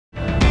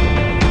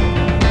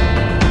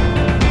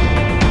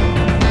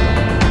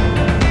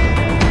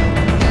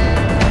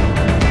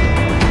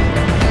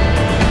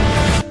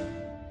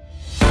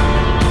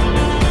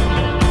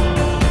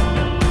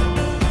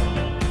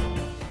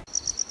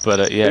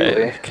but yeah,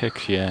 Really? it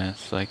kicks you.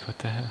 It's like, what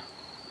the hell?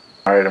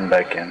 Alright, I'm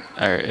back in.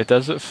 Alright, it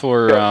does it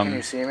for, Can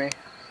you see me?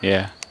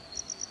 yeah.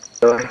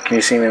 Really? Can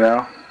you see me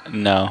now?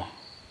 No.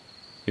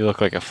 You look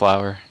like a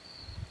flower.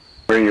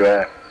 Where are you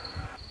at?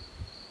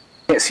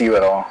 Can't see you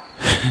at all.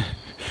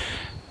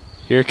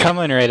 You're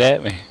coming right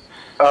at me.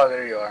 Oh,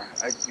 there you are.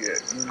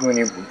 When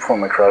you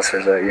point my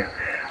crosshairs at you.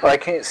 Oh, I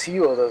can't see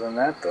you other than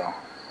that, though.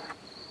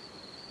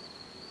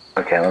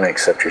 Okay, let me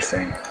accept your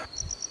thing.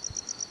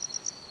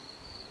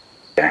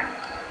 Okay.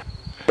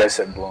 I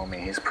said blow me.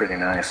 He's pretty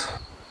nice.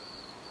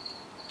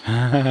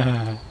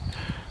 What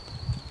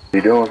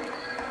you doing?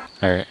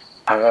 Alright.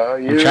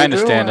 I'm trying to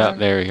stand up.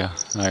 There we go.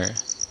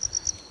 Alright.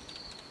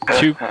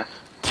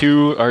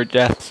 Two are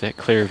deaths at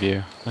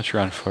Clearview. Let's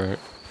run for it.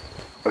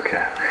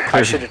 Okay.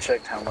 I should have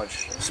checked how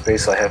much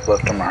space I have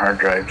left on my hard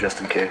drive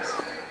just in case.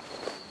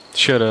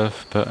 Should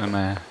have, but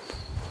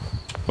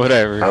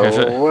whatever.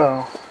 Oh,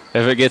 well.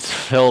 If it gets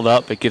filled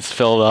up, it gets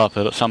filled up.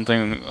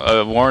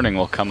 A warning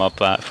will come up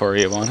that for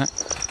you, won't it?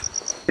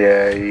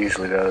 Yeah, it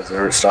usually does,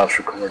 or it stops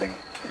recording.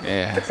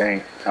 Yeah. I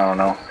think. I don't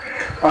know.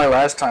 Only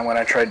last time when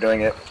I tried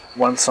doing it,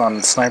 once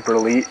on Sniper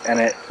Elite, and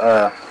it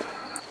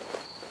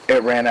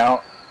ran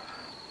out.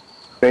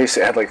 It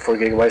had like 4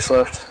 gigabytes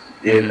left.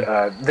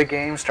 The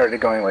game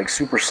started going like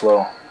super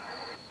slow.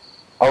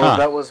 Although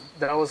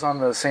that was on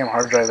the same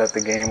hard drive that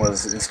the game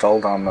was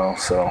installed on, though.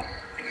 So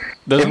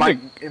it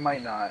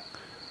might not.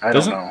 I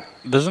don't know.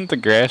 Doesn't the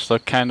grass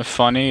look kind of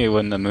funny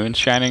when the moon's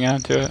shining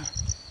onto it?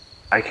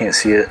 I can't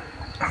see it.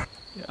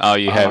 Oh,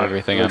 you have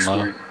everything on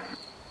low. Weird.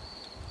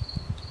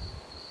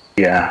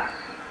 Yeah,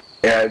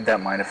 that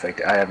might affect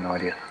it. I have no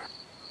idea.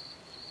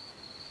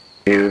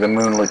 Ew, the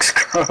moon looks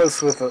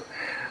gross with it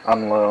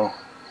on low.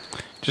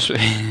 Just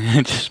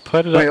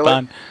put it up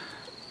on.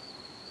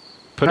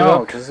 Put it up.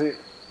 No, because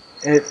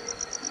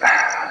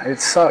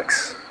it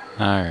sucks.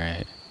 All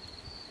right.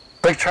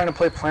 It's like trying to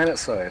play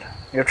PlanetSide.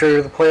 You have to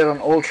either play it on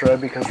Ultra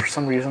because for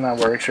some reason that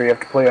works, or you have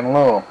to play on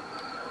low.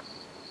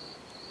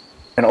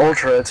 In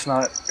Ultra, it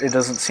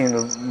doesn't seem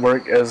to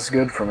work as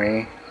good for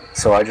me,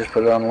 so I just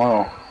put it on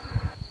low.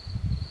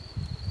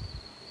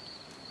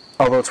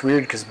 Although it's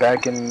weird because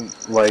back in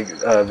like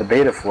the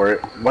beta for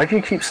it, why do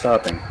you keep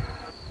stopping?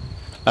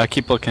 I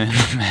keep looking at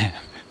the map.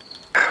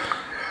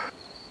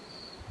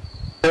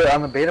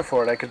 On the beta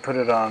for it, I could put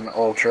it on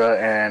Ultra,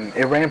 and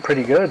it ran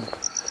pretty good.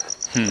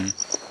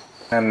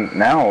 And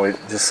now it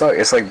just sucks.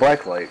 It's like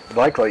Blacklight.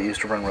 Blacklight used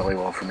to run really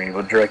well for me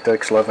with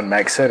DirectX 11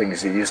 max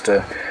settings. I used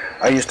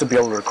to be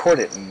able to record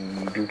it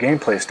and do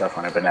gameplay stuff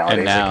on it, but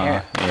nowadays I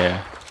can't.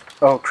 Yeah.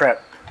 Oh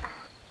crap!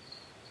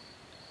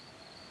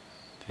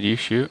 Did you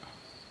shoot?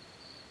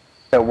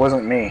 That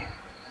wasn't me.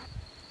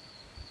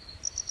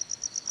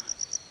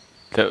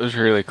 That was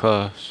really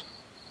close.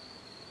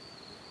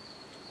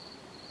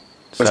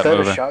 Was that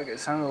a shot? It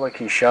sounded like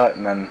he shot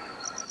and then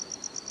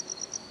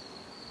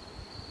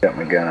got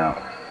my gun out.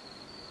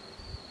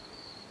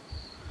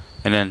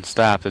 And then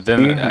stopped. It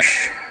didn't.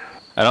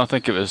 I don't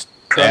think it was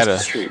at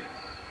us. Yeah,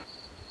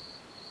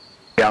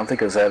 I don't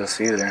think it was at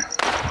us either.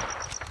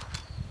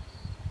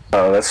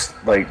 Oh, that's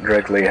like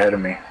directly ahead of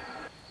me.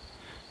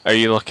 Are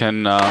you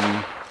looking?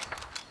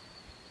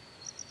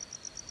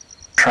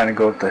 Trying to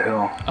go up the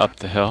hill. Up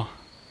the hill.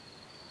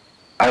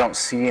 I don't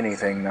see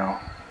anything though.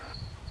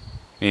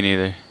 Me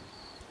neither.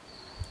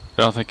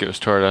 I don't think it was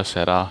toward us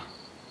at all.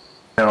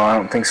 No, I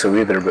don't think so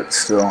either, but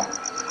still.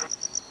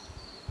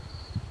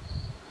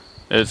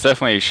 It's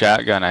definitely a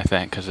shotgun, I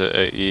think, because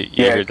you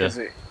hear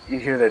the... you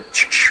hear the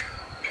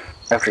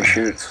after it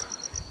shoots.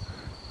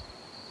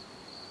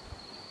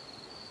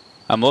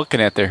 I'm looking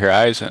at the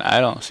horizon. I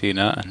don't see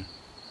nothing.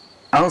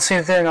 I don't see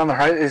anything on the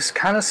horizon. It's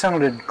kind of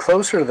sounded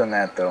closer than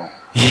that, though.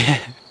 Yeah.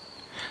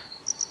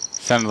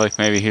 Sounded like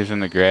maybe he was in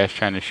the grass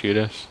trying to shoot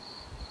us.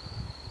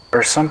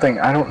 Or something,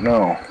 I don't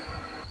know.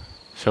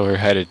 So we're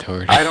headed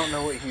toward it. I don't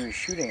know what he was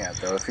shooting at,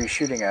 though. If he's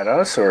shooting at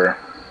us or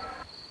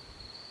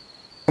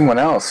someone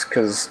else,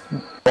 because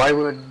why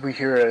would we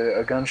hear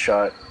a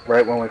gunshot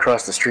right when we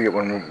cross the street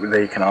when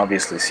they can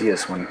obviously see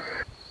us when...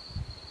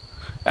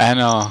 I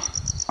know.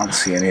 I don't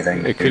see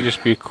anything. It could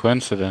just be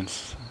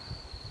coincidence.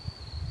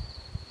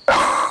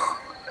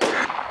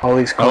 All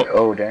these...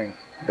 Oh, dang.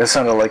 That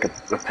sounded like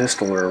a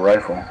pistol or a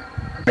rifle.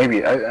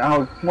 Maybe,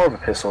 more of a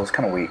pistol. It's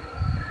kind of weak.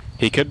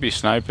 He could be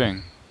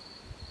sniping.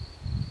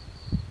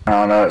 I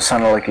don't know, it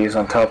sounded like he's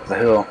on top of the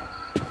hill.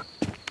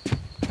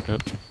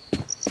 Yep.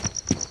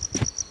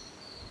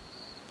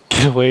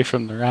 Get away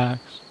from the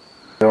rocks.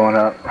 Going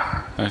up.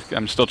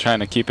 I'm still trying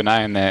to keep an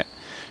eye on that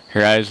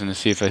horizon to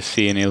see if I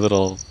see any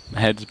little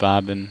heads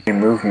bobbing. Any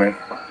movement.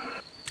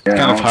 Yeah,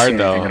 kind of hard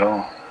though, at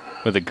all.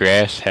 with the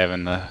grass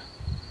having the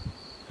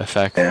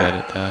effect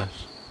that it does.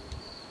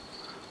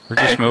 We're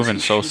just moving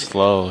so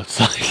slow, it's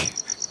like...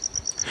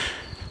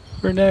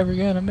 we're never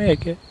gonna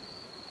make it.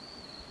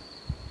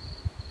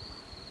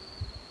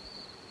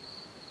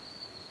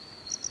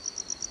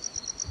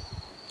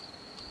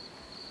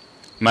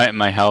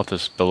 My health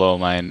is below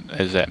mine,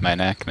 is at my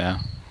neck now.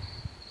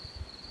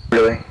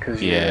 Really?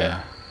 Cause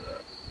yeah.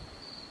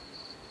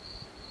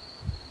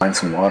 Find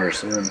some water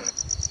soon.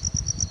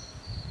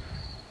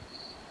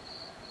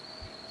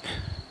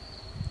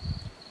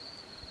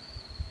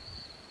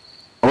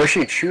 wish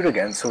he'd shoot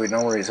again so we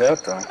know where he's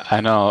at, though.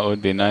 I know, it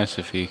would be nice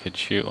if he could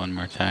shoot one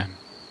more time.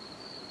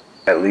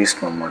 At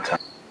least one more time.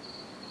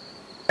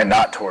 And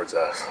not towards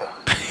us.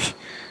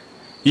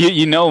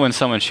 You know when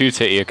someone shoots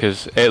at you,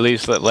 because at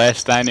least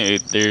last I knew,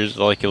 there's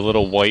like a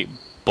little white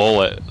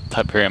bullet,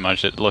 pretty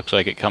much, it looks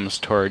like it comes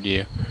toward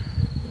you.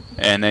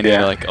 And then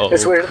you're like, oh,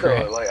 it's weird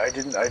crap. though. Like I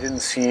didn't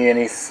see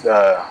any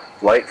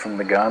light from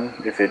the gun.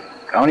 I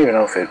don't even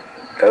know if it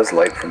does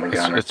light from the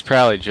gun. It's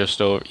probably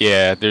just over.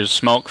 Yeah, there's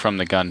smoke from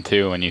the gun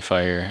too when you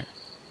fire it.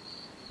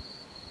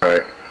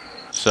 Right.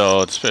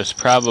 So it's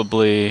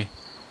probably.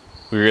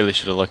 We really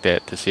should have looked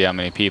at it to see how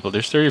many people.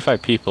 There's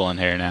 35 people in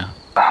here now.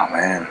 Oh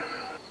man.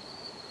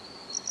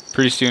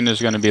 Pretty soon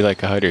there's gonna be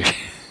like 100.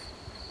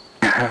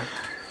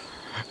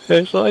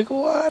 It's like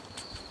what?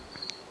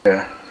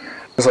 Yeah.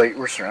 It's like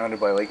we're surrounded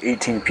by like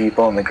 18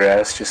 people in the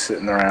grass just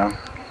sitting around.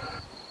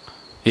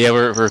 Yeah,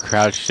 we're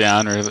crouched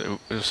down, or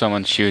if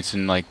someone shoots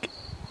and like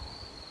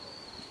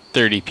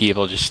 30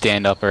 people just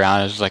stand up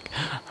around. It's like,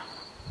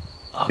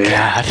 oh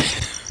god.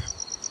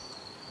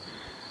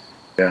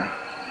 Yeah.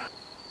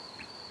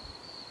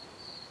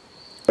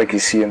 Like you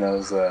see in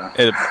those.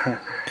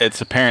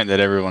 It's apparent that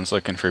everyone's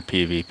looking for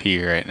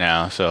PvP right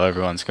now, so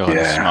everyone's going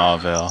to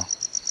Smallville.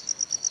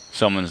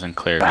 Someone's in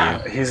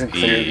Clearview. He's in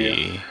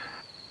Clearview.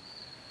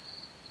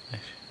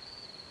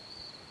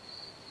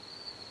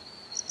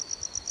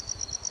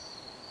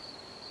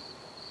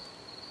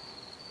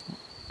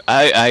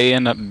 I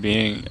end up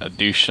being a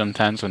douche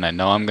sometimes when I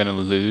know I'm gonna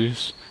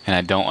lose and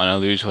I don't want to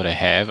lose what I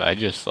have. I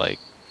just like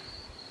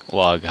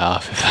log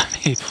off if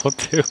I'm able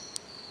to.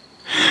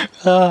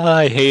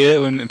 I hate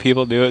it when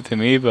people do it to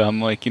me, but I'm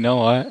like, you know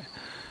what?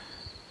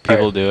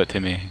 People do it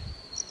to me.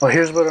 Well,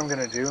 here's what I'm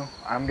gonna do.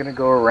 I'm gonna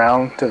go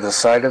around to the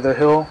side of the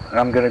hill, and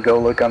I'm gonna go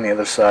look on the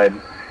other side.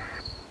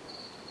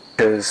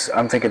 Because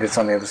I'm thinking it's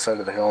on the other side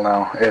of the hill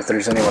now, if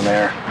there's anyone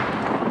there.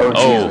 Oh,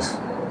 Jesus.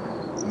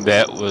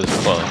 That was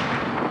close.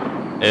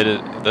 It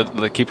is.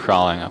 They keep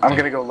crawling up I'm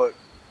gonna go look.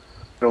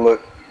 Go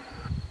look.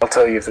 I'll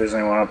tell you if there's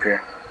anyone up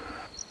here.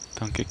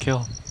 Don't get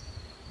killed.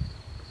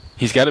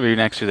 He's got to be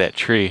next to that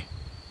tree.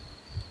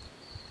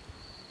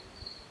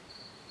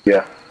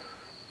 Yeah.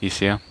 You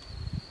see him?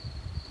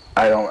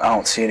 I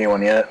don't see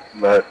anyone yet,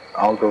 but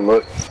I'll go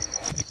look.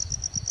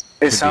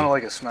 It sounded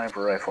like a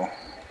sniper rifle.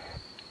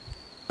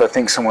 I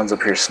think someone's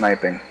up here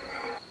sniping.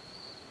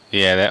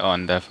 Yeah, that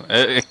one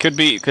definitely. It could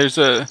be. There's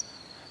a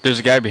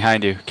guy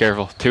behind you.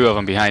 Careful. 2 of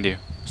them behind you.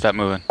 Stop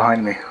moving.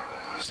 Behind me.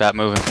 Stop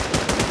moving.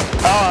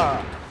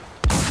 Ah!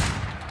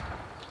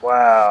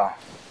 Wow.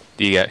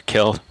 You got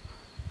killed?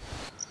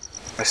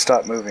 I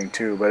stopped moving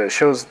too, but it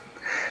shows...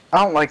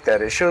 I don't like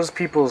that. It shows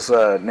people's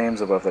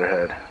names above their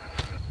head.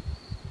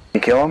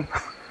 You kill them?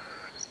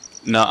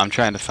 No, I'm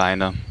trying to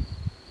find them.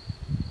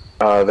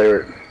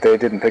 They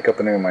didn't pick up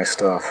any of my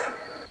stuff.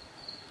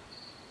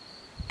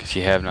 Because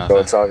you have nothing.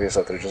 So it's obvious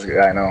that they're just...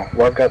 I know.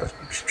 Well, I've got the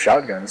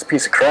shotgun. It's a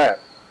piece of crap.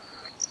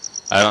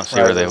 I don't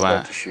see where they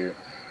went. To shoot.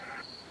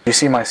 You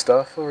see my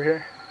stuff over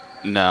here?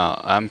 No,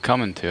 I'm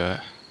coming to it.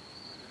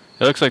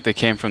 It looks like they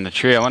came from the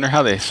tree. I wonder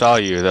how they saw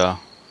you, though.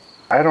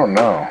 I don't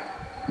know.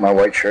 My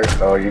white shirt.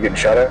 Oh, you getting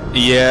shot at?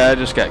 Yeah, I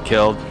just got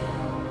killed.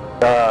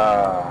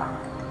 By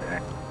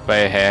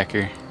a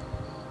hacker.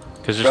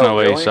 Because there's no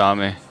way he saw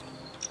me.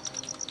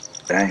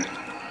 Dang.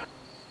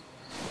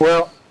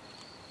 Well...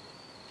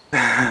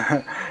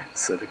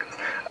 Sidicals.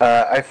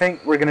 I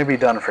think we're going to be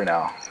done for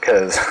now,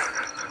 because...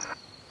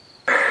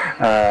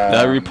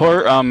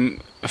 report,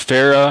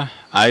 Farah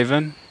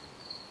Ivan.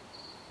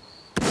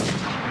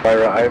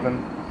 Farah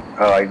Ivan?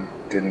 Oh, I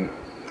didn't...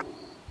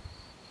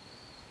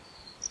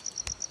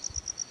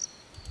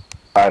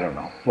 I don't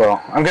know.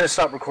 Well, I'm going to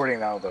stop recording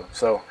now, though.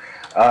 So,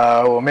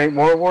 we'll make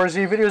more War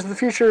Z videos in the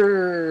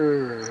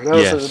future.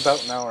 That was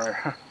about an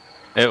hour.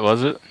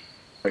 Was it?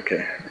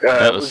 Okay.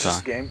 That it was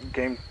just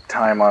game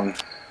time on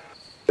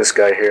this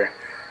guy here.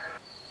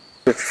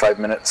 55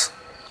 minutes.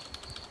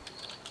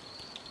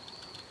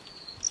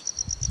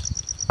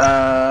 Okay,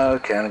 I'm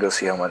going to go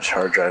see how much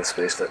hard drive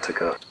space that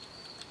took up.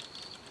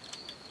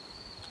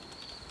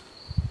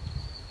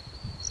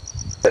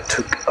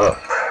 Oh,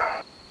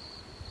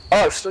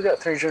 I've still got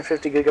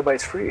 350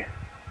 gigabytes free.